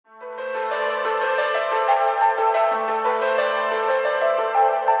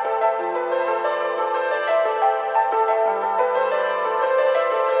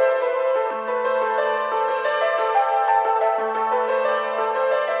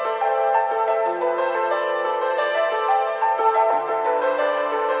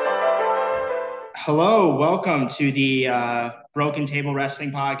Hello, welcome to the Broken Table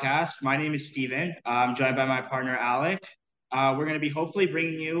Wrestling Podcast. My name is Steven. I'm joined by my partner, Alec. We're going to be hopefully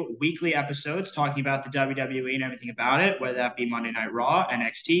bringing you weekly episodes talking about the WWE and everything about it, whether that be Monday Night Raw,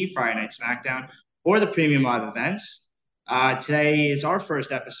 NXT, Friday Night SmackDown, or the premium live events. Today is our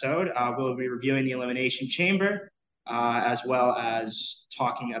first episode. We'll be reviewing the Elimination Chamber, as well as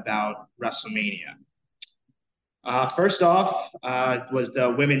talking about WrestleMania. First off was the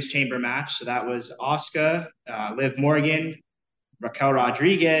women's chamber match. So that was Asuka, Liv Morgan, Raquel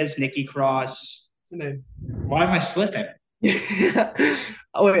Rodriguez, Nikki Cross. What's her name? Why am I slipping?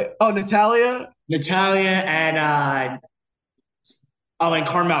 Oh wait. Oh, Natalia. Natalia and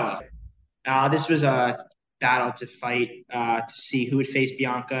Carmella. This was a battle to fight to see who would face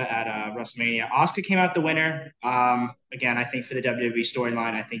Bianca at WrestleMania. Asuka came out the winner. Again, I think for the WWE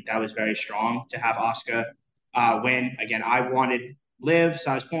storyline, I think that was very strong to have Asuka win. Again, I wanted Liv,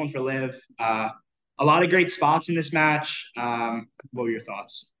 so I was pulling for Liv. A lot of great spots in this match. What were your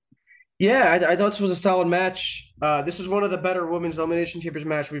thoughts? Yeah, I thought this was a solid match. This is one of the better women's elimination chambers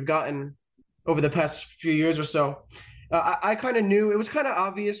match we've gotten over the past few years or so. I kind of knew it was kind of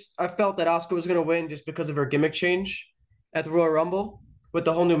obvious. I felt that Asuka was going to win just because of her gimmick change at the Royal Rumble with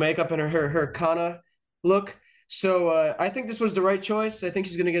the whole new makeup and her Kana look. So I think this was the right choice. I think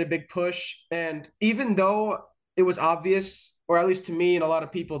she's going to get a big push. And even though it was obvious, or at least to me and a lot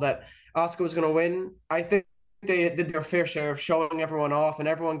of people, that Asuka was going to win, I think they did their fair share of showing everyone off, and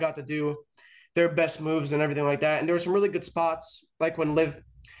everyone got to do their best moves and everything like that. And there were some really good spots, like when Liv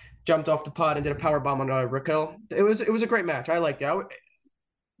jumped off the pod and did a power bomb on Raquel. It was a great match. I liked it.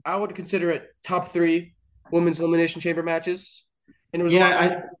 I would consider it top three women's elimination chamber matches, and it was a Yeah,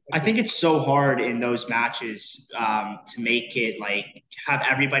 lot. I think it's so hard in those matches to make it like have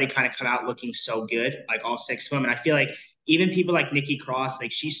everybody kind of come out looking so good, like all six of them. And I feel like even people like Nikki Cross,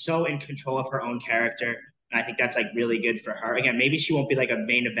 like she's so in control of her own character. And I think that's like really good for her. Again, maybe she won't be like a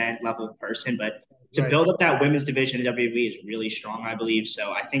main event level person, but to Right. build up that women's division in WWE is really strong, I believe.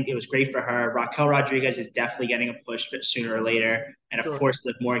 So I think it was great for her. Raquel Rodriguez is definitely getting a push sooner or later. And of Sure. course,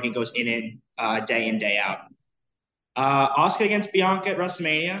 Liv Morgan goes in, day out. Asuka against Bianca at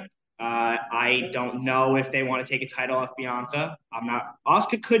WrestleMania. I don't know if they want to take a title off Bianca. I'm not.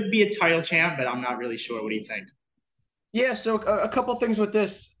 Asuka could be a title champ, but I'm not really sure. What do you think? Yeah. So a couple things with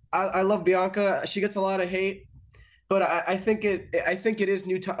this. I love Bianca. She gets a lot of hate, but I think it is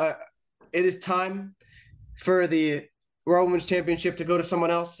it is time for the Raw Women's Championship to go to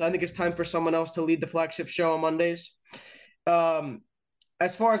someone else. I think it's time for someone else to lead the flagship show on Mondays. Um,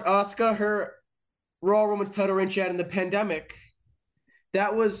 as far as Asuka, her Raw Women's title reign she had in the pandemic,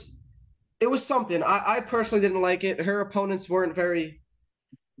 that was it was something. I personally didn't like it. Her opponents weren't very,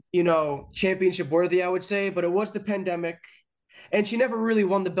 championship worthy, I would say, but it was the pandemic. And she never really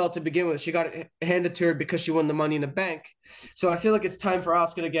won the belt to begin with. She got it handed to her because she won the Money in the Bank. So I feel like it's time for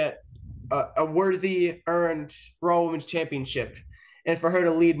Asuka to get a worthy, earned Raw Women's Championship, and for her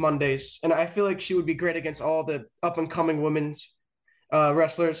to lead Mondays. And I feel like she would be great against all the up and coming women's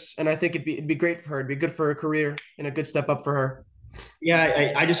wrestlers. And I think it'd be great for her. It'd be good for her career and a good step up for her.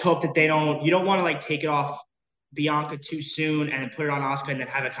 Yeah, I just hope that they don't. You don't want to like take it off Bianca too soon and then put it on Asuka and then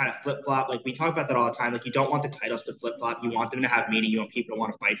have it kind of flip flop. Like we talk about that all the time. Like you don't want the titles to flip flop. You want them to have meaning. You want people to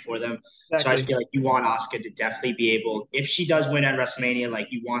want to fight for them. So I just Exactly. feel like you want Asuka to definitely be able, if she does win at WrestleMania, like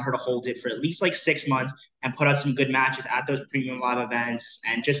you want her to hold it for at least like 6 months and put out some good matches at those premium live events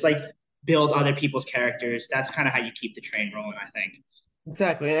and just like build other people's characters. That's kind of how you keep the train rolling, I think.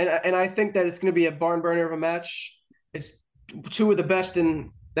 Exactly. And I think that it's going to be a barn burner of a match. It's two of the best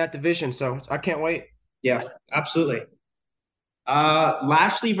in that division. So I can't wait. Yeah, absolutely.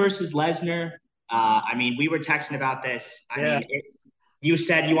 Lashley versus Lesnar. I mean, we were texting about this. I Yeah. mean, you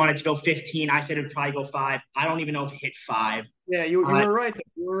said you wanted to go 15. I said it'd probably go five. I don't even know if it hit five. Yeah. You Uh, were right.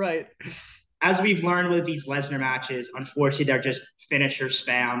 You were right. as we've learned with these Lesnar matches, unfortunately, they're just finisher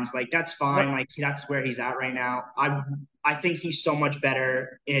spams. Like that's fine. Yep. Like that's where he's at right now. I think he's so much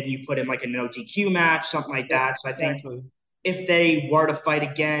better. And you put him like a no DQ match, something like Yep. that. So I think Exactly. if they were to fight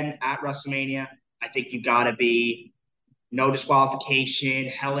again at WrestleMania, I think you got to be no disqualification,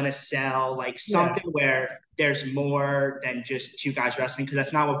 Hell in a Cell, like Yeah. something where there's more than just two guys wrestling because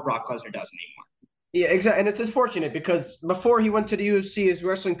that's not what Brock Lesnar does anymore. Yeah, exactly. And it's unfortunate because before he went to the UFC, his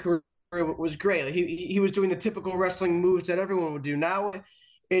wrestling career was great. Like, he was doing the typical wrestling moves that everyone would do. Now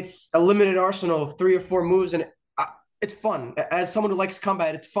it's a limited arsenal of three or four moves, and it's fun. As someone who likes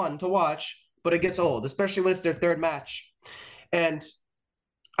combat, it's fun to watch, but it gets old, especially when it's their third match. And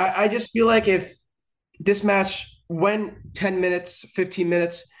I just feel like if this match went 10 minutes, 15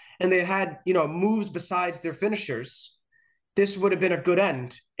 minutes, and they had, moves besides their finishers, this would have been a good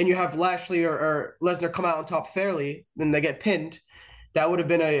end. And you have Lashley or Lesnar come out on top fairly, then they get pinned. That would have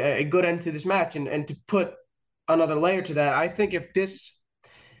been a good end to this match. And to put another layer to that, I think if this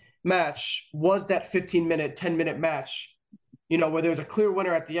match was that 15-minute, 10-minute match, where there was a clear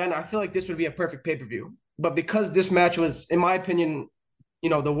winner at the end, I feel like this would be a perfect pay-per-view. But because this match was, in my opinion,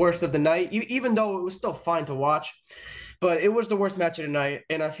 the worst of the night, even though it was still fine to watch, but it was the worst match of the night,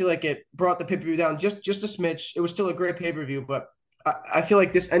 and I feel like it brought the pay-per-view down just a smidge. It was still a great pay-per-view, but I feel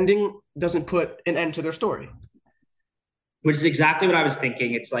like this ending doesn't put an end to their story. Which is exactly what I was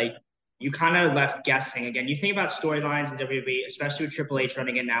thinking. It's like you kind of left guessing. Again, you think about storylines in WWE, especially with Triple H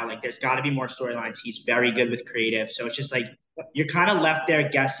running it now, like there's got to be more storylines. He's very good with creative. So it's just like you're kind of left there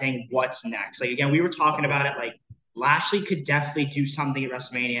guessing what's next. Like, again, we were talking about it, like Lashley could definitely do something at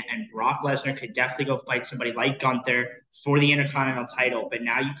WrestleMania, and Brock Lesnar could definitely go fight somebody like Gunther for the Intercontinental title. But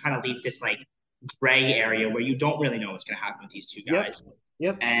now you kind of leave this like gray area where you don't really know what's going to happen with these two guys.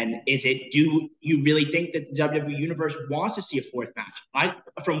 Yep. And do you really think that the WWE Universe wants to see a fourth match?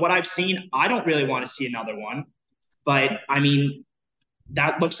 From what I've seen, I don't really want to see another one. But I mean,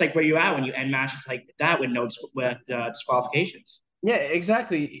 that looks like where you're at when you end matches like that with no disqualifications. Yeah,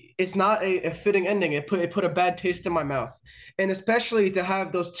 exactly. It's not a fitting ending. It put a bad taste in my mouth. And especially to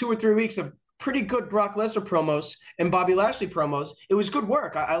have those 2 or 3 weeks of pretty good Brock Lesnar promos and Bobby Lashley promos. It was good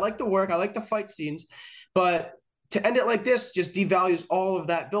work. I like the work. I like the fight scenes. But to end it like this just devalues all of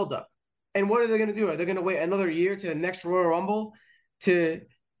that buildup. And what are they going to do? Are they going to wait another year to the next Royal Rumble to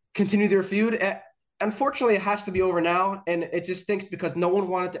continue their feud? Unfortunately, it has to be over now, and it just stinks because no one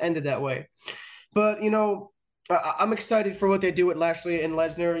wanted to end it that way. But, I'm excited for what they do with Lashley and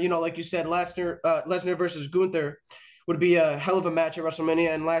Lesnar. Like you said, Lesnar versus Gunther would be a hell of a match at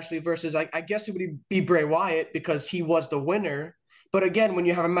WrestleMania, and Lashley versus, I guess it would be Bray Wyatt because he was the winner. But again, when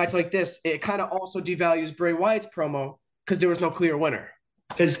you have a match like this, it kind of also devalues Bray Wyatt's promo because there was no clear winner.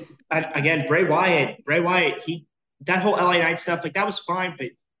 Because again, Bray Wyatt, that whole LA Knight stuff, like that was fine, but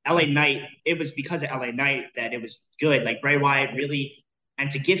LA Knight, it was because of LA Knight that it was good. Like Bray Wyatt really,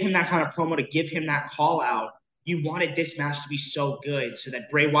 and to give him that kind of promo, to give him that call out, you wanted this match to be so good so that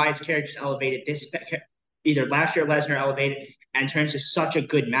Bray Wyatt's character's elevated, this either Lashley or Lesnar elevated, and turns to such a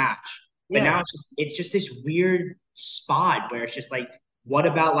good match. But now it's just this weird spot where it's just like, what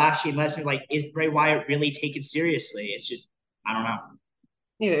about Lashley and Lesnar? Like, is Bray Wyatt really taken seriously? It's just, I don't know.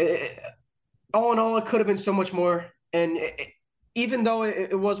 Yeah, all in all, it could have been so much more. And even though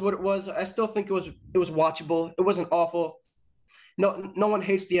it was what it was, I still think it was watchable. It wasn't awful. No one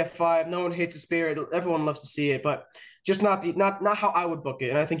hates the F5. No one hates the Spirit. Everyone loves to see it, but just not how I would book it.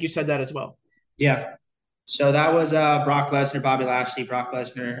 And I think you said that as well. Yeah. So that was Brock Lesnar, Bobby Lashley. Brock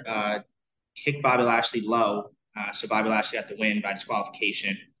Lesnar kicked Bobby Lashley low. So Bobby Lashley got the win by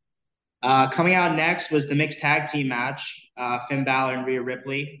disqualification. Coming out next was the mixed tag team match, Finn Balor and Rhea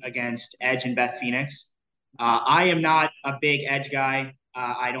Ripley against Edge and Beth Phoenix. I am not a big Edge guy.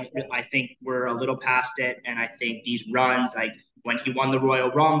 I think we're a little past it. And I think these runs, like when he won the Royal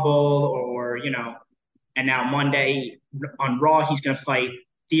Rumble or, and now Monday on Raw, he's going to fight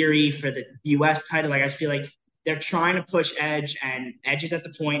Theory for the US title. Like, I just feel like they're trying to push Edge, and Edge is at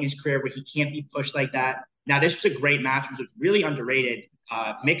the point in his career where he can't be pushed like that. Now, this was a great match. It was really underrated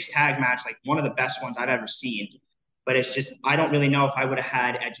mixed tag match, like one of the best ones I've ever seen. But it's just, I don't really know if I would have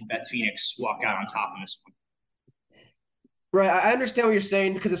had Edge and Beth Phoenix walk out on top in this one. Right. I understand what you're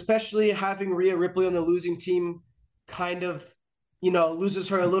saying, because especially having Rhea Ripley on the losing team kind of, loses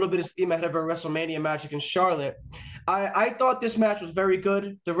her a little bit of steam ahead of her WrestleMania match against Charlotte. I thought this match was very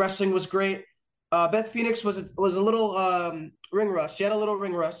good. The wrestling was great. Beth Phoenix was a little ring rust. She had a little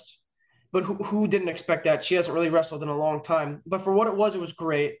ring rust. But who didn't expect that? She hasn't really wrestled in a long time. But for what it was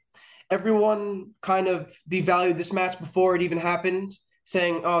great. Everyone kind of devalued this match before it even happened,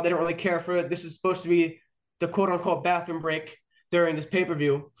 saying, oh, they don't really care for it. This is supposed to be the quote-unquote bathroom break during this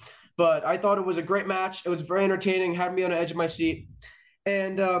pay-per-view. But I thought it was a great match. It was very entertaining, had me on the edge of my seat.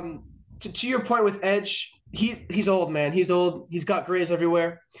 And to your point with Edge, he's old, man. He's old. He's got grays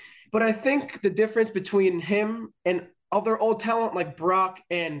everywhere. But I think the difference between him and other old talent like Brock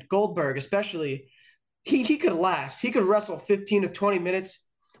and Goldberg especially, he could last. He could wrestle 15 to 20 minutes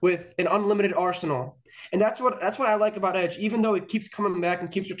with an unlimited arsenal. And that's what I like about Edge. Even though it keeps coming back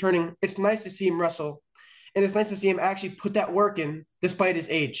and keeps returning, it's nice to see him wrestle. And it's nice to see him actually put that work in despite his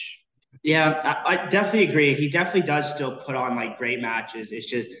age. Yeah, I definitely agree. He definitely does still put on like great matches. It's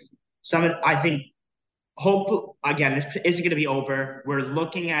just I think, hopefully, again, this isn't going to be over. We're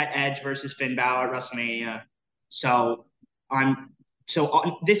looking at Edge versus Finn Balor at WrestleMania. So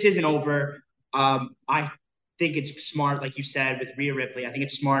this isn't over. think it's smart, like you said, with Rhea Ripley. I think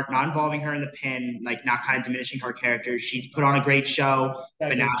it's smart not involving her in the pin, like not kind of diminishing her character. She's put on a great show,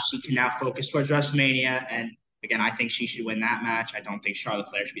 but now she can now focus towards WrestleMania. And again, I think she should win that match. I don't think Charlotte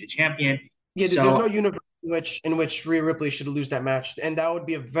Flair should be the champion. Yeah, so, there's no universe in which Rhea Ripley should lose that match, and that would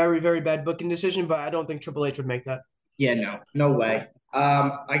be a very, very bad booking decision. But I don't think Triple H would make that. Yeah, no way.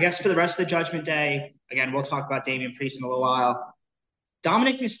 I guess for the rest of the Judgment Day, again, we'll talk about Damian Priest in a little while.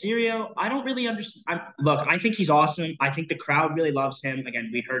 Dominic Mysterio, I don't really understand. Look, I think he's awesome. I think the crowd really loves him. Again,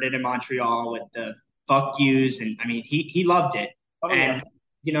 we heard it in Montreal with the fuck yous, and I mean, he loved it. Oh, and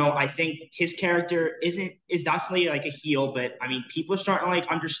I think his character is definitely like a heel, but I mean, people are starting to like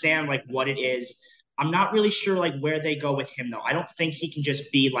understand like what it is. I'm not really sure like where they go with him though. I don't think he can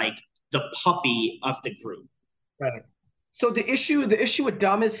just be like the puppy of the group. Right. So the issue with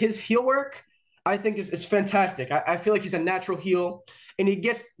Dom is his heel work. I think is fantastic. I feel like he's a natural heel, and he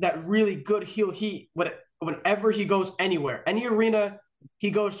gets that really good heel heat whenever he goes anywhere. Any arena he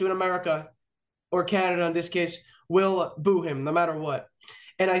goes to in America or Canada in this case will boo him no matter what.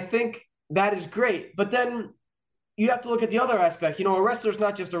 And I think that is great. But then you have to look at the other aspect. A wrestler's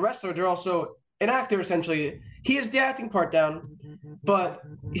not just a wrestler, they're also an actor, essentially. He has the acting part down, but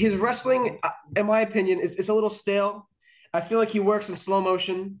his wrestling, in my opinion, is a little stale. I feel like he works in slow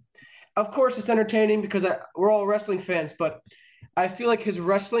motion. Of course, it's entertaining because we're all wrestling fans, but I feel like his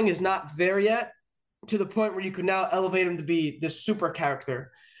wrestling is not there yet to the point where you could now elevate him to be this super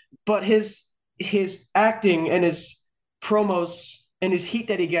character. But his acting and his promos and his heat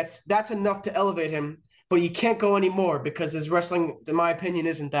that he gets, that's enough to elevate him. But you can't go anymore because his wrestling, in my opinion,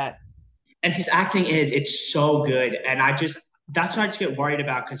 isn't that. And his acting it's so good. And that's what I just get worried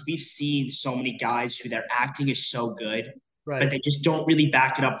about because we've seen so many guys who their acting is so good, Right. but they just don't really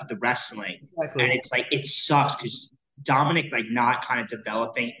back it up with the wrestling. Exactly. And it's like, it sucks because Dominic, like, not kind of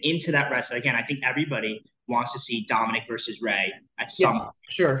developing into that wrestler. Again, I think everybody wants to see Dominic versus Ray at some point.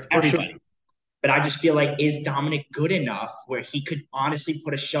 Sure. Everybody. Sure. But I just feel like, is Dominic good enough where he could honestly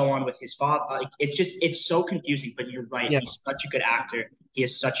put a show on with his father? Like, it's so confusing, but you're right. Yes. He's such a good actor. He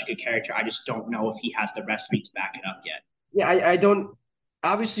has such a good character. I just don't know if he has the wrestling to back it up yet. Yeah, I don't.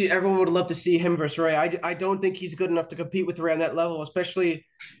 Obviously, everyone would love to see him versus Ray. I don't think he's good enough to compete with Ray on that level, especially,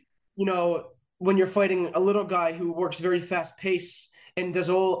 when you're fighting a little guy who works very fast pace and does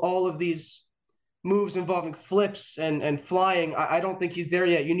all of these moves involving flips and flying. I don't think he's there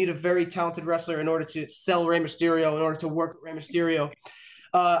yet. You need a very talented wrestler in order to sell Rey Mysterio, in order to work Rey Mysterio.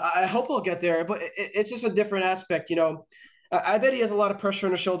 I hope he'll get there, but it's just a different aspect. I bet he has a lot of pressure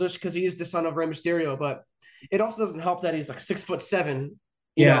on his shoulders because he is the son of Rey Mysterio, but it also doesn't help that he's like 6'7".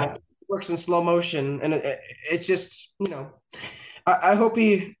 Works in slow motion, and it's just I hope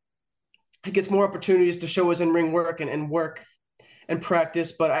he gets more opportunities to show his in-ring work and work and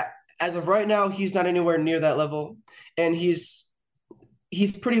practice. But as of right now, he's not anywhere near that level, and he's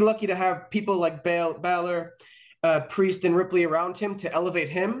pretty lucky to have people like Balor, Priest, and Ripley around him to elevate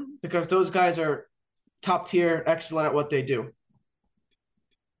him because those guys are top tier, excellent at what they do.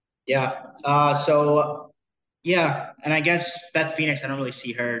 Yeah. And I guess Beth Phoenix, I don't really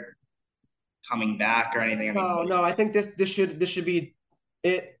see her coming back or anything. No. I think this should be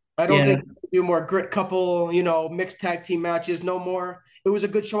it. I don't think we should do more grit couple, mixed tag team matches. No more. It was a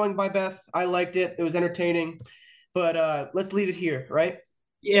good showing by Beth. I liked it. It was entertaining. But let's leave it here, right?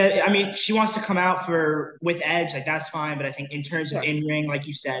 Yeah, I mean, she wants to come out with Edge, like that's fine. But I think in terms of in-ring, like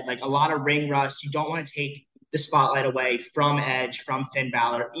you said, like a lot of ring rust, you don't want to take the spotlight away from Edge, from Finn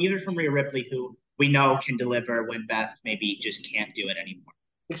Balor, even from Rhea Ripley, who we know can deliver when Beth maybe just can't do it anymore.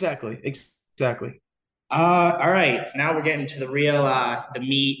 Exactly. All right, now we're getting to the real the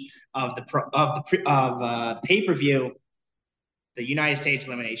meat of the pay-per-view, the United States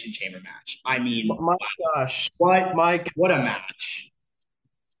Elimination Chamber match. I mean, my gosh, what a match!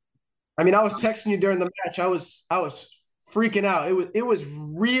 I mean, I was texting you during the match. I was freaking out. It was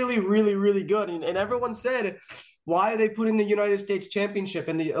really, really, really good, and everyone said, why are they putting the United States Championship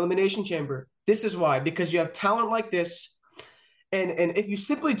in the Elimination Chamber? This is why, because you have talent like this, and if you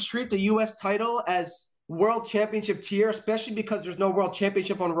simply treat the U.S. title as World Championship tier, especially because there's no World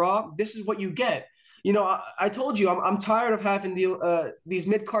Championship on Raw, this is what you get. I told you I'm tired of having these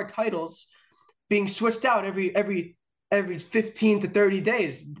mid-card titles being switched out every 15 to 30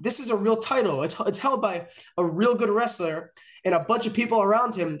 days. This is a real title. It's held by a real good wrestler and a bunch of people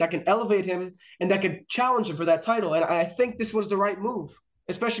around him that can elevate him and that can challenge him for that title. And I think this was the right move,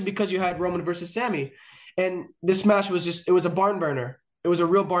 especially because you had Roman versus Sami. And this match was it was a barn burner. It was a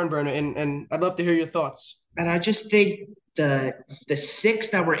real barn burner, and I'd love to hear your thoughts. And I just think the 6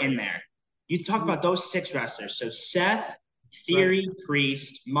 that were in there, you talk about those 6 wrestlers. So Seth, Theory,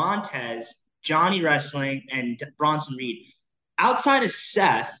 Priest, Montez, Johnny Wrestling, and Bronson Reed. Outside of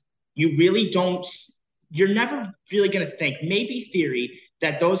Seth, you really don't. You're never really going to think, maybe Theory,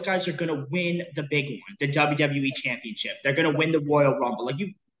 that those guys are going to win the big one, the WWE Championship. They're going to win the Royal Rumble. Like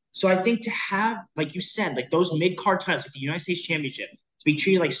you, so I think to have, like you said, like those mid card titles, like the United States Championship, to be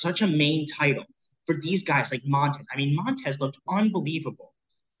treated like such a main title for these guys like Montez. I mean, Montez looked unbelievable.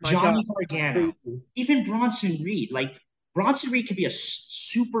 My God, Johnny Gargano, crazy. even Bronson Reed. Like Bronson Reed could be a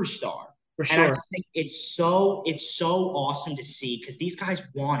superstar. For And I sure. just think it's so awesome to see because these guys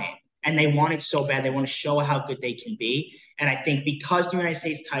want it and they want it so bad. They want to show how good they can be. And I think because the United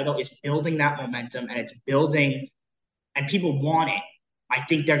States title is building that momentum and it's building and people want it, I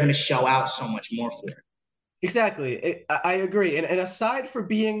think they're going to show out so much more for it. Exactly. I agree. And aside from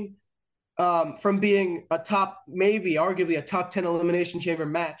being a top, maybe arguably a top 10 Elimination Chamber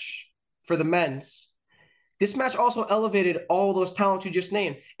match for the men's, this match also elevated all those talents you just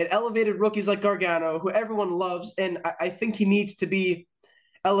named. It elevated rookies like Gargano, who everyone loves. And I think he needs to be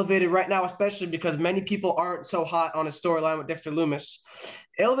elevated right now, especially because many people aren't so hot on his storyline with Dexter Lumis.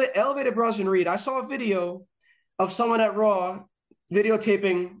 Elevated Bronson Reed. I saw a video of someone at Raw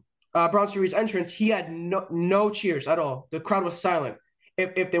videotaping Bronson Reed's entrance. He had no cheers at all. The crowd was silent.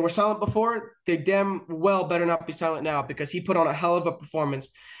 If they were silent before, they damn well better not be silent now because he put on a hell of a performance.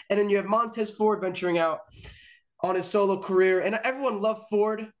 And then you have Montez Ford venturing out on his solo career. And everyone loved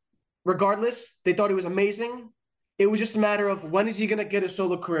Ford regardless. They thought he was amazing. It was just a matter of when is he going to get a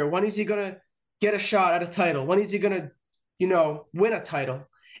solo career? When is he going to get a shot at a title? When is he going to, win a title?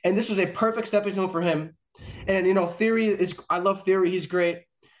 And this was a perfect stepping stone for him. And, I love Theory. He's great.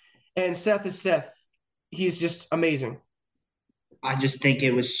 And Seth is Seth. He's just amazing. I just think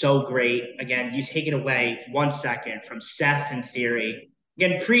it was so great. Again, you take it away 1 second from Seth and Theory.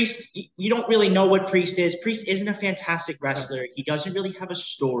 Again, Priest, you don't really know what Priest is. Priest isn't a fantastic wrestler. He doesn't really have a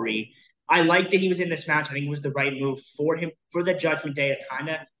story. I like that he was in this match. I think it was the right move for him for the Judgment Day to kind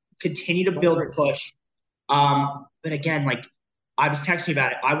of continue to build a push. But again, like I was texting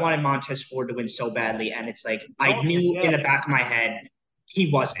about it. I wanted Montez Ford to win so badly, and it's like I knew in the back of my head he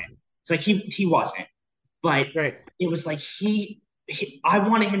wasn't. It's like he wasn't. But it was like I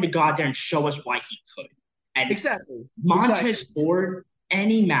wanted him to go out there and show us why he could. And exactly. Montez Ford,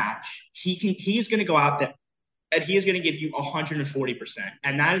 any match, he is going to go out there and he is going to give you 140%.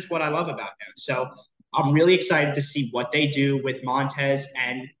 And that is what I love about him. So I'm really excited to see what they do with Montez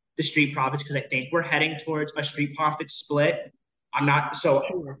and the Street Profits because I think we're heading towards a Street Profits split. I'm not so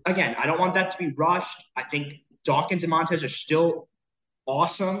again, I don't want that to be rushed. I think Dawkins and Montez are still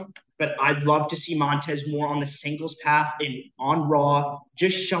awesome, but I'd love to see Montez more on the singles path and on Raw,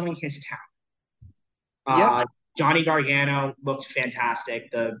 just showing his talent. Johnny Gargano looked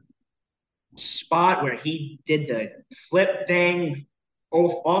fantastic. The spot where he did the flip thing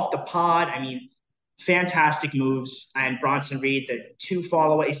off the pod, I mean, fantastic moves. And Bronson Reed, the 2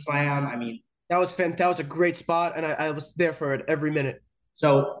 fall-away slam, I mean. That was fantastic. That was a great spot, and I was there for it every minute.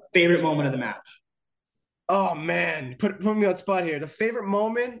 So, favorite moment of the match? Oh, man. Put me on the spot here. The favorite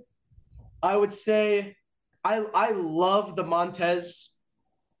moment, I would say I love the Montez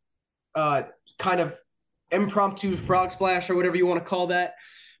kind of impromptu frog splash or whatever you want to call that.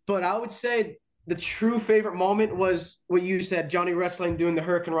 But I would say the true favorite moment was what you said, Johnny Wrestling doing the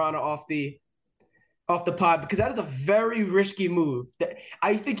Hurricane Rana off the pod, because that is a very risky move.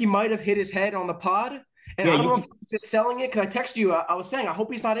 I think he might have hit his head on the pod. And I don't know if he's just selling it because I texted you. I was saying I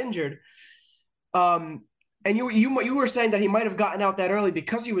hope he's not injured. And you were saying that he might have gotten out that early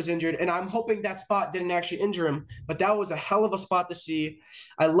because he was injured, and I'm hoping that spot didn't actually injure him. But that was a hell of a spot to see.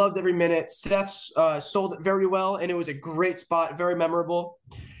 I loved every minute. Seth sold it very well, and it was a great spot, very memorable.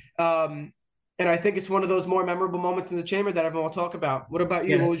 And I think it's one of those more memorable moments in the chamber that everyone will talk about. What about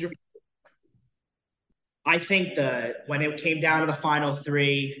you? What was your? I think when it came down to the final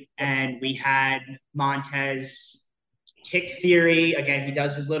 3, and we had Montez kick Theory again, he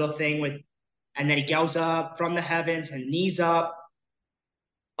does his little thing with. And then he goes up from the heavens and knees up.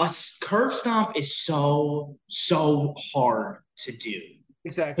 A curb stomp is so hard to do.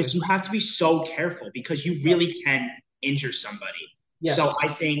 Exactly. Because you have to be so careful because you really can injure somebody. Yes. So I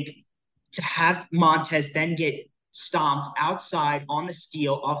think to have Montez then get stomped outside on the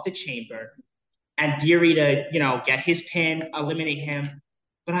steel of the chamber and Theory to, get his pin, eliminate him.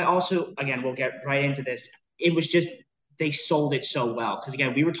 But I also, again, we'll get right into this. It was just, they sold it so well. Because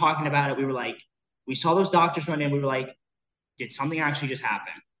again, we were talking about it. We were like, we saw those doctors run in. We were like, did something actually just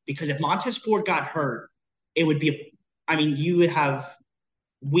happen? Because if Montez Ford got hurt, it would be, you would have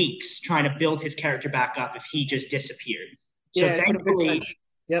weeks trying to build his character back up if he just disappeared. So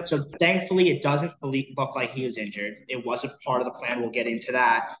thankfully, it doesn't look like he was injured. It wasn't part of the plan. We'll get into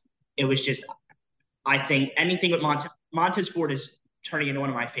that. it was just, I think anything with Montez Ford is turning into one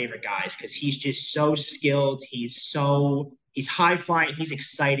of my favorite guys because he's just so skilled. He's high flying. He's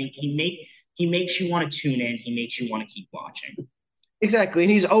exciting. He makes you want to tune in. He makes you want to keep watching. Exactly.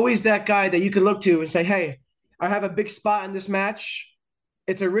 And he's always that guy that you can look to and say, hey, I have a big spot in this match.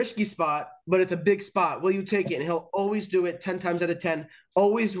 It's a risky spot, but it's a big spot. Will you take it? And he'll always do it 10 times out of 10,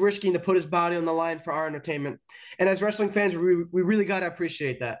 always risking to put his body on the line for our entertainment. And as wrestling fans, we really got to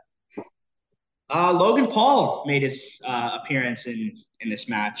appreciate that. Logan Paul made his appearance in this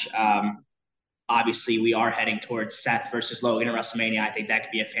match. Obviously, we are heading towards Seth versus Logan at WrestleMania. I think that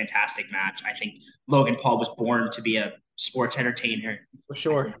could be a fantastic match. I think Logan Paul was born to be a sports entertainer. For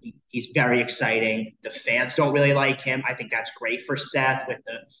sure. He's very exciting. The fans don't really like him. I think that's great for Seth with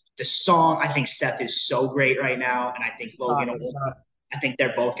the song. I think Seth is so great right now, and I think Logan. I think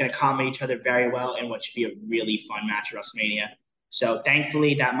they're both going to complement each other very well in what should be a really fun match at WrestleMania. So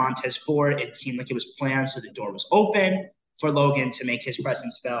thankfully, that Montez Ford, it seemed like it was planned, so the door was open for Logan to make his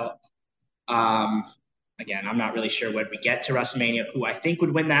presence felt. Again, I'm not really sure when we get to WrestleMania who I think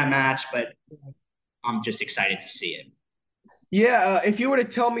would win that match, but I'm just excited to see it. Yeah, if you were to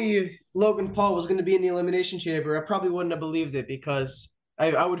tell me Logan Paul was going to be in the Elimination Chamber, I probably wouldn't have believed it because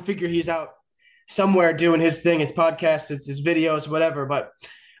I would figure he's out somewhere doing his thing, his podcasts, his videos, whatever. But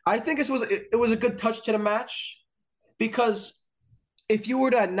I think it was a good touch to the match because if you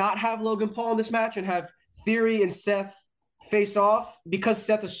were to not have Logan Paul in this match and have Theory and Seth face off, because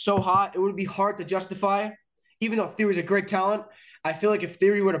Seth is so hot, it would be hard to justify. Even though Theory's a great talent, I feel like if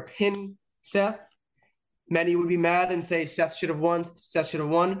Theory were to pin Seth, many would be mad and say Seth should have won.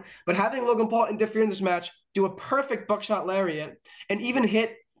 But having Logan Paul interfere in this match, do a perfect buckshot lariat, and even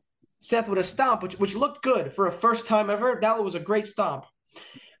hit Seth with a stomp, which looked good for a first time ever. That was a great stomp.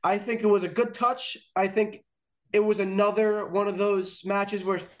 I think it was a good touch. I think it was another one of those matches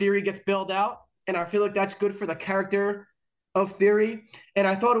where Theory gets bailed out, and I feel like that's good for the character of Theory. And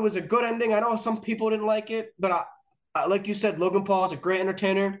I thought it was a good ending. I know some people didn't like it, but like you said, Logan Paul is a great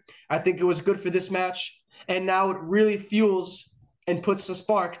entertainer. I think it was good for this match. And now it really fuels and puts a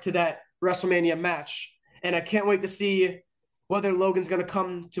spark to that WrestleMania match. And I can't wait to see whether Logan's going to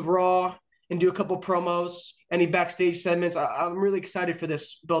come to Raw and do a couple promos, any backstage segments. I'm really excited for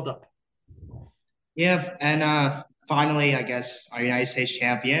this buildup. Yeah, and finally, I guess our United States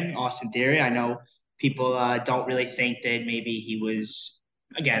champion, Austin Theory. I know people don't really think that maybe he was,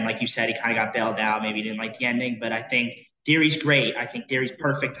 again, like you said, he kind of got bailed out. Maybe he didn't like the ending, but I think Theory's great. I think Theory's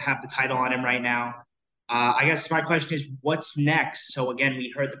perfect to have the title on him right now. I guess my question is, what's next? So again,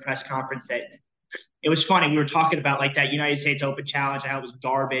 we heard the press conference that it was funny. We were talking about like that United States Open Challenge, how it was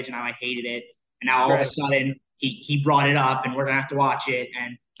garbage and how I hated it. And now all of a sudden he brought it up and we're going to have to watch it.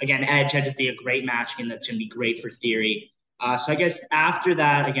 And again, Edge had to be a great match and that's going to be great for Theory. So I guess after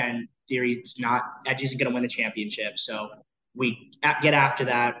that, again, Edge isn't going to win the championship. So we get after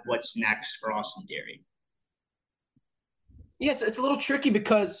that. What's next for Austin Theory? Yeah, it's a little tricky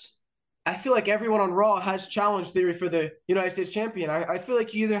because I feel like everyone on Raw has challenged Theory for the United States champion. I feel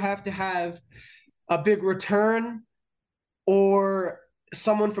like you either have to have a big return or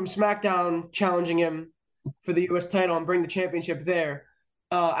someone from SmackDown challenging him for the U.S. title and bring the championship there.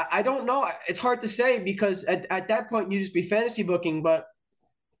 I don't know. It's hard to say because at that point you just be fantasy booking. But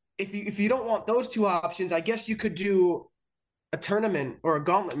if you don't want those two options, I guess you could do a tournament or a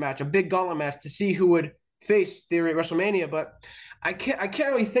gauntlet match, a big gauntlet match to see who would face Theory at WrestleMania. But I can't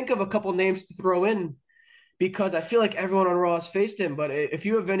really think of a couple names to throw in because I feel like everyone on Raw has faced him. But if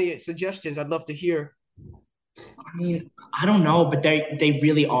you have any suggestions, I'd love to hear. I mean, I don't know, but they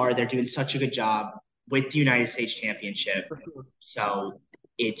really are. They're doing such a good job with the United States Championship. So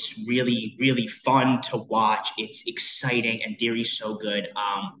it's really, really fun to watch. It's exciting, and Theory's so good.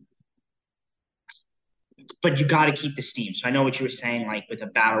 But you got to keep the steam. So I know what you were saying, like with a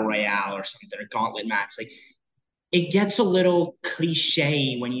battle royale or something, a gauntlet match. Like it gets a little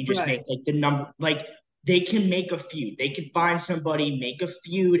cliche when you just make like the number. Like they can make a feud. They can find somebody, make a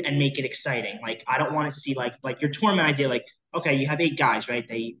feud, and make it exciting. Like I don't want to see like your tournament idea. Like okay, you have 8 guys, right?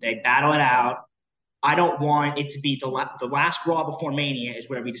 They battle it out. I don't want it to be the last Raw before Mania is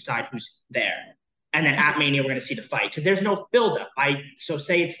where we decide who's there. And then at Mania, we're going to see the fight because there's no buildup. So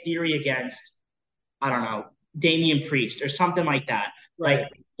say it's Theory against, I don't know, Damian Priest or something like that. Right.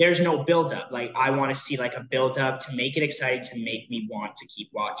 Like there's no buildup. Like I want to see like a buildup to make it exciting, to make me want to keep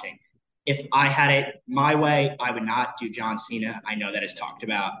watching. If I had it my way, I would not do John Cena. I know that is talked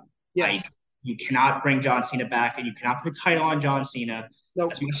about. Yes. You cannot bring John Cena back and you cannot put a title on John Cena.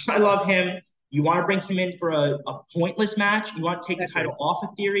 Nope. As much as I love him, you want to bring him in for a pointless match? You want to take the title off of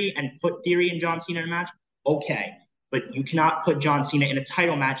Theory and put Theory and John Cena in a match? Okay. but you cannot put John Cena in a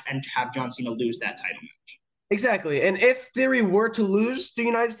title match and have John Cena lose that title match. Exactly. And if Theory were to lose the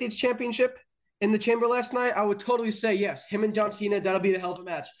United States Championship in the Chamber last night, I would totally say yes. Him and John Cena, that'll be the hell of a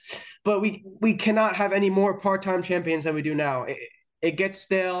match. But we cannot have any more part-time champions than we do now. It gets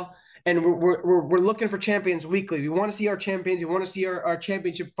stale, and we're looking for champions weekly. We want to see our champions. We want to see our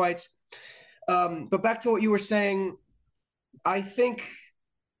championship fights. But back to what you were saying, I think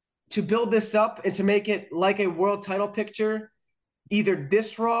to build this up and to make it like a world title picture, either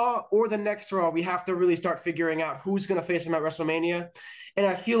this Raw or the next Raw, we have to really start figuring out who's going to face him at WrestleMania. And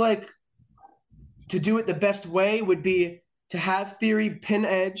I feel like to do it the best way would be to have Theory pin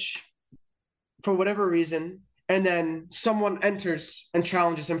Edge for whatever reason, and then someone enters and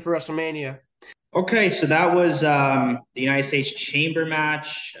challenges him for WrestleMania. Okay, so that was the United States Chamber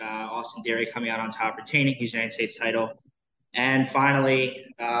match. Austin Theory coming out on top, retaining his United States title. And finally,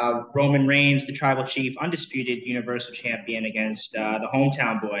 Roman Reigns, the Tribal Chief, undisputed Universal Champion against the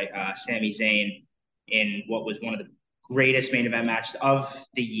hometown boy, Sami Zayn, in what was one of the greatest main event matches of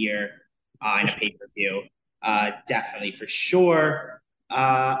the year in a pay-per-view. Definitely, for sure.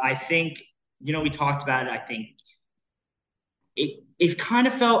 I think, we talked about it. I think it kind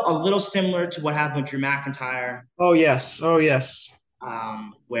of felt a little similar to what happened with Drew McIntyre. Oh, yes. Oh, yes.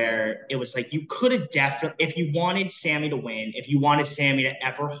 Where it was like you could have definitely, if you wanted Sami to win, if you wanted Sami to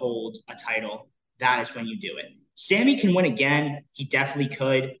ever hold a title, that is when you do it. Sami can win again. He definitely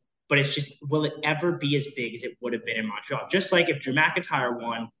could, but it's just, will it ever be as big as it would have been in Montreal? Just like if Drew McIntyre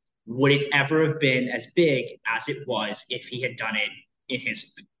won, would it ever have been as big as it was if he had done it in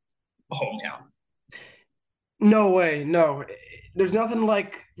his hometown? No way. No. There's nothing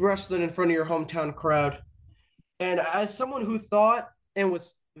like wrestling in front of your hometown crowd. And as someone who thought and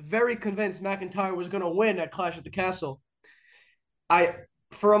was very convinced McIntyre was going to win at Clash at the Castle,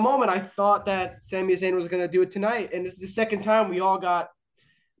 for a moment, I thought that Sami Zayn was going to do it tonight. And it's the second time we all got,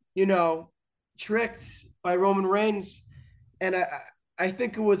 tricked by Roman Reigns. And I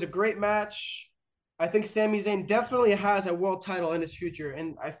think it was a great match. I think Sami Zayn definitely has a world title in his future.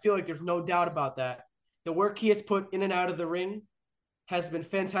 And I feel like there's no doubt about that. The work he has put in and out of the ring has been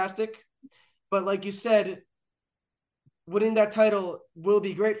fantastic. But like you said, winning that title will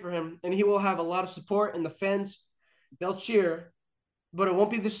be great for him, and he will have a lot of support, and the fans, they'll cheer, but it won't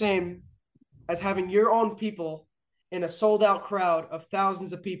be the same as having your own people in a sold-out crowd of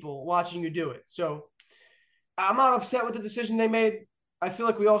thousands of people watching you do it. So I'm not upset with the decision they made. I feel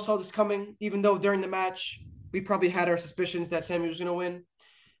like we all saw this coming, even though during the match, we probably had our suspicions that Sami was going to win.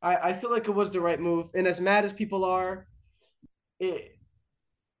 I feel like it was the right move, and as mad as people are,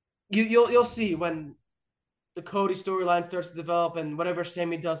 you'll see when the Cody storyline starts to develop and whatever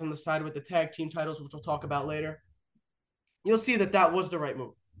Sami does on the side with the tag team titles, which we'll talk about later, you'll see that was the right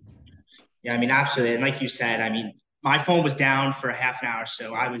move. Yeah, absolutely. And like you said, my phone was down for a half an hour,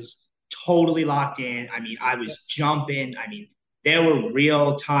 so I was totally locked in. I was jumping. There were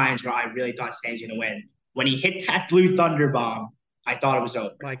real times where I really thought Sami's going to win. When he hit that blue thunder bomb, I thought it was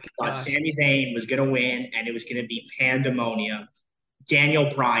over. I thought Sami Zayn was going to win, and it was going to be pandemonium. Daniel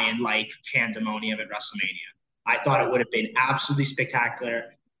Bryan-like pandemonium at WrestleMania. I thought it would have been absolutely spectacular.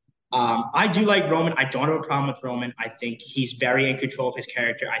 I do like Roman. I don't have a problem with Roman. I think he's very in control of his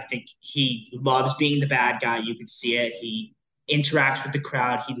character. I think he loves being the bad guy. You can see it. He interacts with the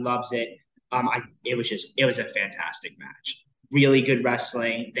crowd. He loves it. It was a fantastic match. Really good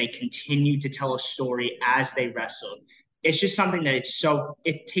wrestling. They continued to tell a story as they wrestled. It's just something that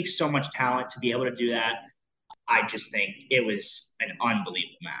it takes so much talent to be able to do that. I just think it was an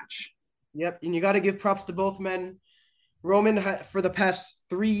unbelievable match. Yep, and you got to give props to both men. Roman, for the past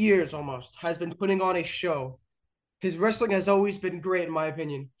 3 years almost, has been putting on a show. His wrestling has always been great, in my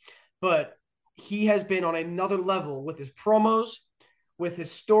opinion, but he has been on another level with his promos, with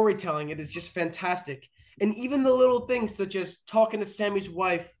his storytelling. It is just fantastic. And even the little things such as talking to Sami's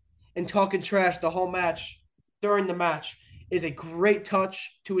wife and talking trash the whole match during the match is a great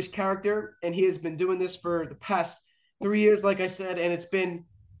touch to his character. And he has been doing this for the past 3 years, like I said, and it's been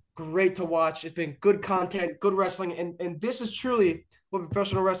great to watch. It's been good content, good wrestling. And this is truly what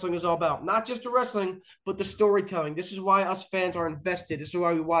professional wrestling is all about. Not just the wrestling, but the storytelling. This is why us fans are invested. This is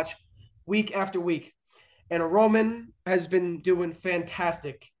why we watch week after week. And Roman has been doing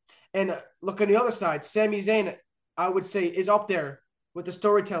fantastic. And look on the other side, Sami Zayn, I would say, is up there with the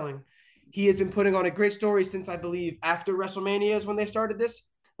storytelling. He has been putting on a great story since, I believe, after WrestleMania is when they started this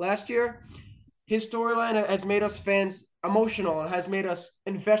last year. His storyline has made us fans emotional and has made us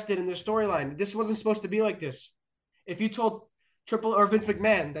invested in their storyline. This wasn't supposed to be like this. If you told Triple or Vince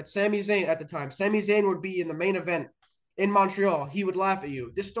McMahon that Sami Zayn at the time, Sami Zayn would be in the main event in Montreal, he would laugh at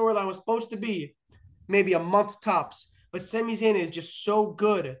you. This storyline was supposed to be maybe a month tops. But Sami Zayn is just so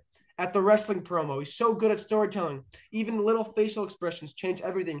good at the wrestling promo. He's so good at storytelling. Even little facial expressions change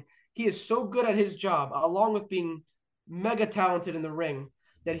everything. He is so good at his job, along with being mega talented in the ring,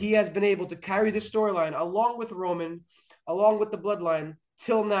 that he has been able to carry this storyline along with Roman, along with the bloodline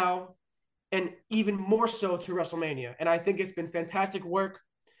till now, and even more so to WrestleMania. And I think it's been fantastic work.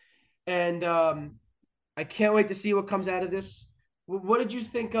 And I can't wait to see what comes out of this. What did you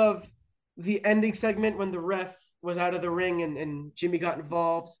think of the ending segment when the ref was out of the ring and Jimmy got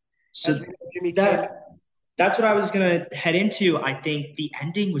involved? So As we know, Jimmy came. that's what I was gonna head into. I think the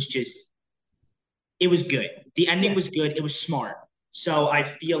ending was just it was good. The ending Yeah, was good. It was smart. So I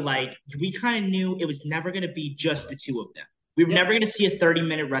feel like we kind of knew it was never going to be just the two of them. We were yep, never going to see a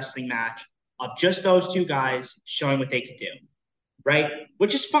 30-minute wrestling match of just those two guys showing what they could do, right?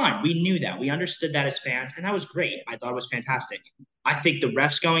 Which is fine. We knew that. We understood that as fans, and that was great. I thought it was fantastic. I think the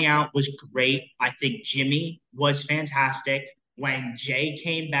refs going out was great. I think Jimmy was fantastic. When Jay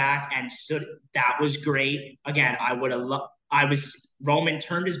came back and stood, that was great. Again, I would have loved. I was Roman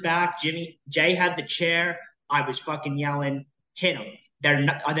turned his back. Jay had the chair. I was fucking yelling, hit him. They're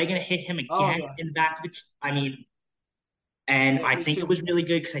not, are they going to hit him oh again yeah, in the back of the? I mean, and yeah, I me think it too. was really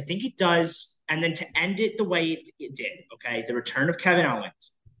good because I think it does. And then to end it the way it did, okay, the return of Kevin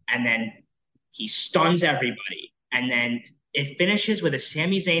Owens, and then he stuns everybody, and then it finishes with a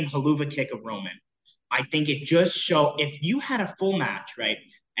Sami Zayn haluva kick of Roman. I think it just show if you had a full match, right,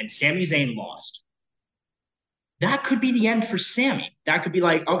 and Sami Zayn lost, that could be the end for Sami. That could be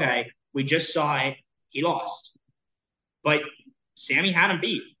like, okay, we just saw it, he lost, but Sami had him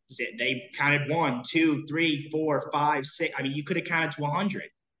beat. They counted 1, 2, 3, 4, 5, 6. I mean, you could have counted to 100.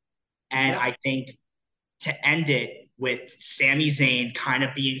 And Yep. I think to end it with Sami Zayn kind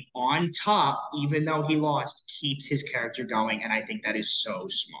of being on top, even though he lost, keeps his character going. And I think that is so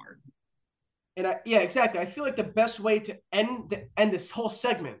smart. And yeah, exactly. I feel like the best way to end this whole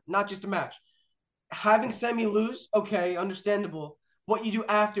segment, not just a match, having Sami lose, okay, understandable. What you do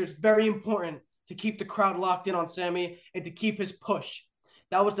after is very important to keep the crowd locked in on Sami and to keep his push.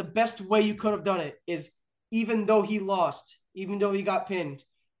 That was the best way you could have done it. Is even though he lost, even though he got pinned,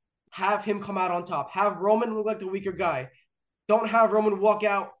 have him come out on top. Have Roman look like the weaker guy. Don't have Roman walk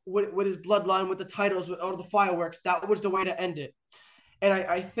out with his bloodline, with the titles, with all the fireworks. That was the way to end it. And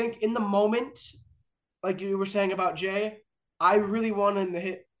I think in the moment, like you were saying about Jay, I really wanted him to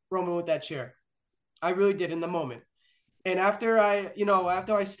hit Roman with that chair. I really did in the moment. And after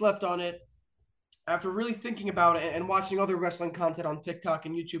I slept on it, after really thinking about it and watching other wrestling content on TikTok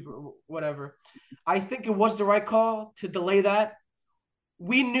and YouTube or whatever, I think it was the right call to delay that.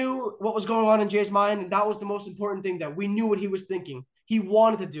 We knew what was going on in Jay's mind, and that was the most important thing, that we knew what he was thinking. He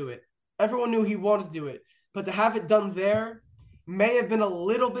wanted to do it. Everyone knew he wanted to do it. But to have it done there may have been a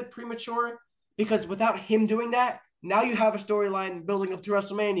little bit premature, because without him doing that, now you have a storyline building up to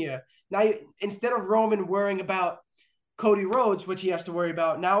WrestleMania. Now, instead of Roman worrying about Cody Rhodes, which he has to worry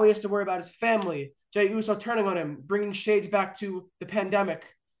about, now he has to worry about his family. Jey Uso turning on him, bringing shades back to the pandemic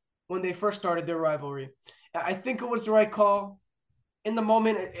when they first started their rivalry. I think it was the right call. In the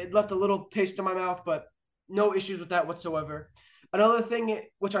moment, it left a little taste in my mouth, but no issues with that whatsoever. Another thing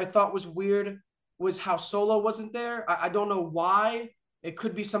which I thought was weird was how Solo wasn't there. I don't know why. It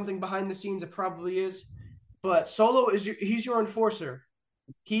could be something behind the scenes. It probably is. But Solo he's your enforcer.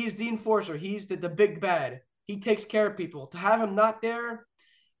 He's the enforcer. He's the big bad. He takes care of people. To have him not there,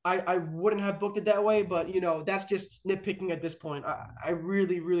 I wouldn't have booked it that way. But that's just nitpicking at this point. I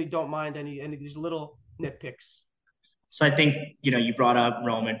really, really don't mind any of these little nitpicks. So I think, you brought up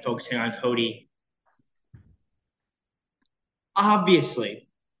Roman focusing on Cody. Obviously,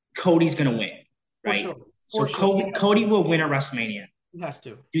 Cody's going to win, For right? sure. So For sure. Cody will win at WrestleMania. He has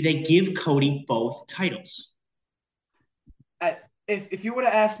to. Do they give Cody both titles? If you were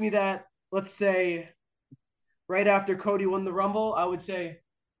to ask me that, let's say right after Cody won the Rumble, I would say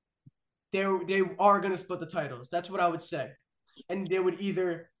they are going to split the titles. That's what I would say, and they would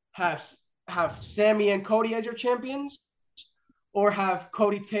either have Sami and Cody as your champions, or have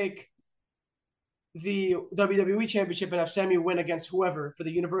Cody take the WWE Championship and have Sami win against whoever for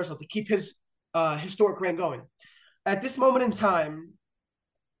the Universal to keep his historic reign going. At this moment in time,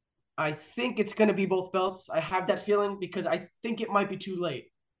 I think it's going to be both belts. I have that feeling because I think it might be too late.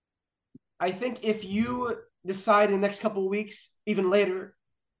 I think if you decide in the next couple of weeks, even later,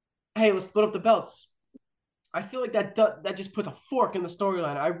 hey, let's split up the belts, I feel like that just puts a fork in the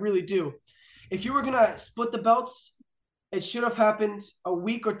storyline. I really do. If you were going to split the belts, it should have happened a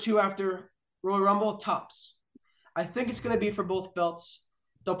week or two after Royal Rumble tops. I think it's going to be for both belts.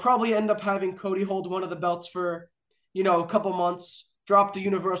 They'll probably end up having Cody hold one of the belts for, a couple months, drop the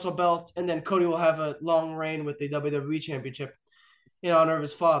Universal belt, and then Cody will have a long reign with the WWE Championship in honor of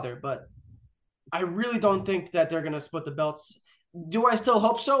his father. But I really don't think that they're going to split the belts. Do I still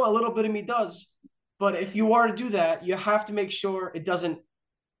hope so? A little bit of me does. But if you are to do that, you have to make sure it doesn't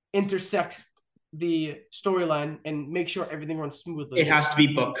intersect the storyline and make sure everything runs smoothly. It has to be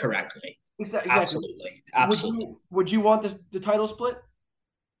booked correctly. Exactly. Absolutely. Absolutely. Would you want the title split?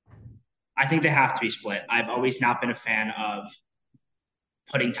 I think they have to be split. I've always not been a fan of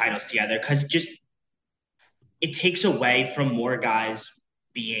putting titles together because it takes away from more guys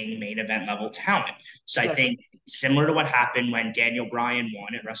being main event level talent. So I think similar to what happened when Daniel Bryan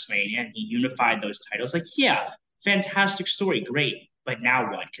won at WrestleMania and he unified those titles, like, yeah, fantastic story, great. But now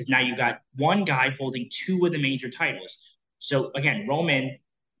what? Because now you got one guy holding two of the major titles. So again, Roman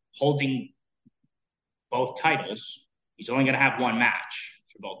holding both titles, he's only going to have one match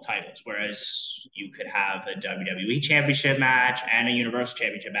for both titles, whereas you could have a WWE Championship match and a Universal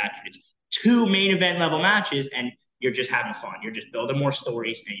Championship match. It's two main event level matches, and you're just having fun. You're just building more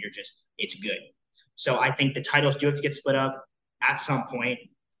stories, and it's good. So I think the titles do have to get split up at some point.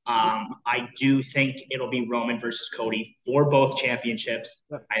 I do think it'll be Roman versus Cody for both championships.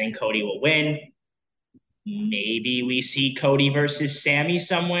 I think Cody will win. Maybe we see Cody versus Sami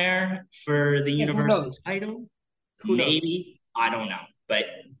somewhere for the Universal title. Maybe. I don't know. But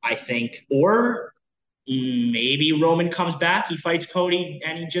I think, or maybe Roman comes back, he fights Cody,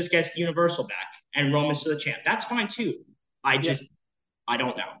 and he just gets the Universal back, and Roman's still the champ. That's fine too. I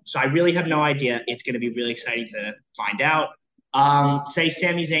don't know. So I really have no idea. It's going to be really exciting to find out. Say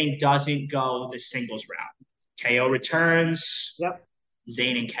Sami Zayn doesn't go the singles route. KO returns. Yep.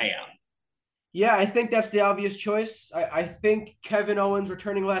 Zayn and KO. Yeah, I think that's the obvious choice. I think Kevin Owens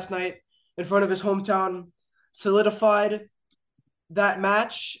returning last night in front of his hometown solidified that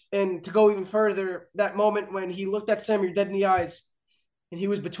match. And to go even further, that moment when he looked at Sami dead in the eyes and he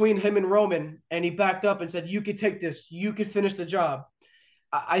was between him and Roman and he backed up and said, you could take this. You could finish the job.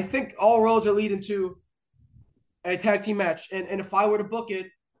 I think all roads are leading to a tag team match. And if I were to book it,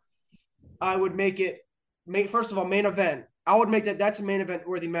 I would make it, first of all, main event. I would make that's a main event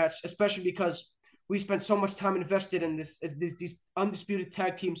worthy match, especially because we spent so much time invested in these undisputed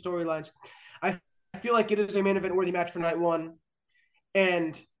tag team storylines. I feel like it is a main event worthy match for night one.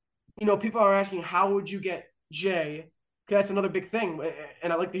 And, people are asking, how would you get Jay? Because that's another big thing.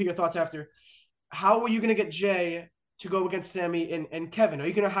 And I'd like to hear your thoughts after. How are you going to get Jay to go against Sami and Kevin? Are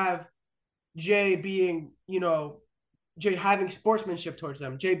you going to have Jay being, Jay having sportsmanship towards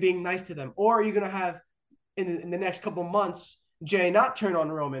them, Jay being nice to them? Or are you going to have, in the next couple months, Jay not turn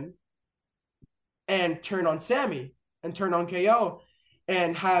on Roman and turn on Sami and turn on KO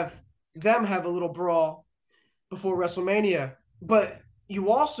and have them have a little brawl before WrestleMania? But you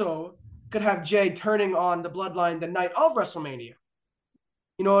also could have Jay turning on the Bloodline the night of WrestleMania.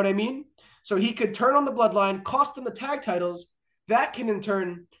 You know what I mean? So he could turn on the Bloodline, cost them the tag titles. That can in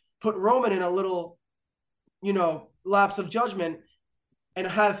turn put Roman in a little, lapse of judgment and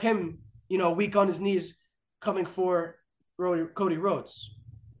have him, weak on his knees coming for Cody Rhodes.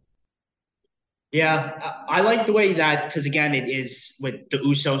 Yeah, I like the way that, because again, it is with the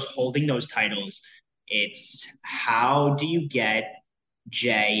Usos holding those titles. It's how do you get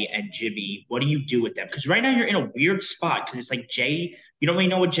Jay and Jimmy? What do you do with them? Because right now you're in a weird spot because it's like Jay, you don't really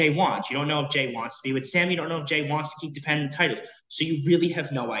know what Jay wants. You don't know if Jay wants to be with Sam. You don't know if Jay wants to keep defending the titles. So you really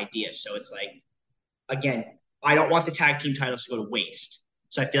have no idea. So it's like, again, I don't want the tag team titles to go to waste.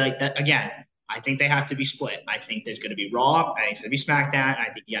 So I feel like that, again, I think they have to be split. I think there's going to be Raw. I think it's going to be SmackDown. I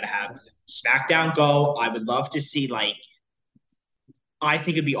think you got to have SmackDown go. I would love to see, I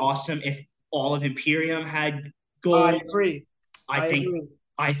think it'd be awesome if all of Imperium had gold. I agree.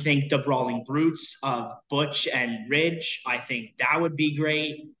 I think the Brawling Brutes of Butch and Ridge, I think that would be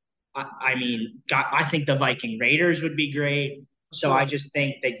great. I think the Viking Raiders would be great. So I just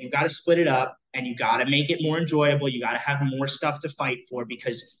think that you got to split it up and you got to make it more enjoyable. You got to have more stuff to fight for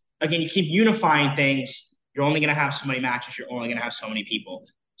because, again, you keep unifying things. You're only going to have so many matches. You're only going to have so many people.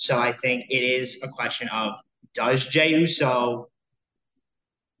 So I think it is a question of, does Jey Uso,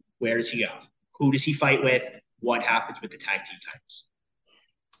 where does he go? Who does he fight with? What happens with the tag team titles?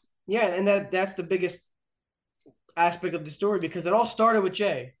 Yeah, and that's the biggest aspect of the story because it all started with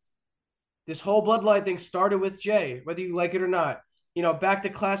Jey. This whole Bloodline thing started with Jey, whether you like it or not. Back to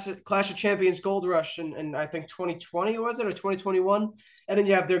Clash of Champions Gold Rush and I think 2020 was it or 2021? And then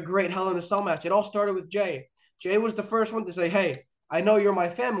you have their great Hell in a Cell match. It all started with Jey. Jey was the first one to say, hey, I know you're my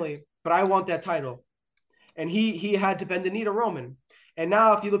family, but I want that title. And he had to bend the knee to Roman. And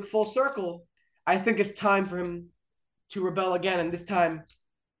now if you look full circle, I think it's time for him to rebel again and this time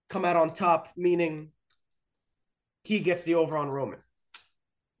come out on top, meaning he gets the over on Roman.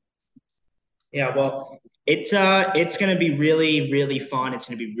 Yeah, well, it's gonna be really, really fun. It's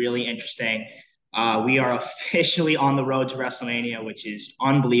gonna be really interesting. We are officially on the road to WrestleMania, which is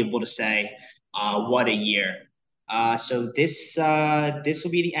unbelievable to say. What a year. So this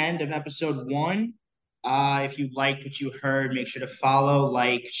will be the end of episode one. If you liked what you heard, make sure to follow,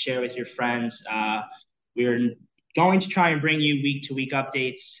 like, share with your friends. We're going to try and bring you week to week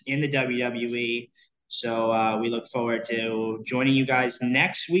updates in the WWE. So we look forward to joining you guys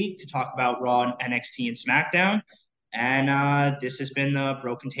next week to talk about Raw, NXT, and SmackDown. And this has been the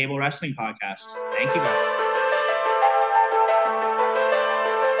Broken Table Wrestling Podcast. Thank you guys.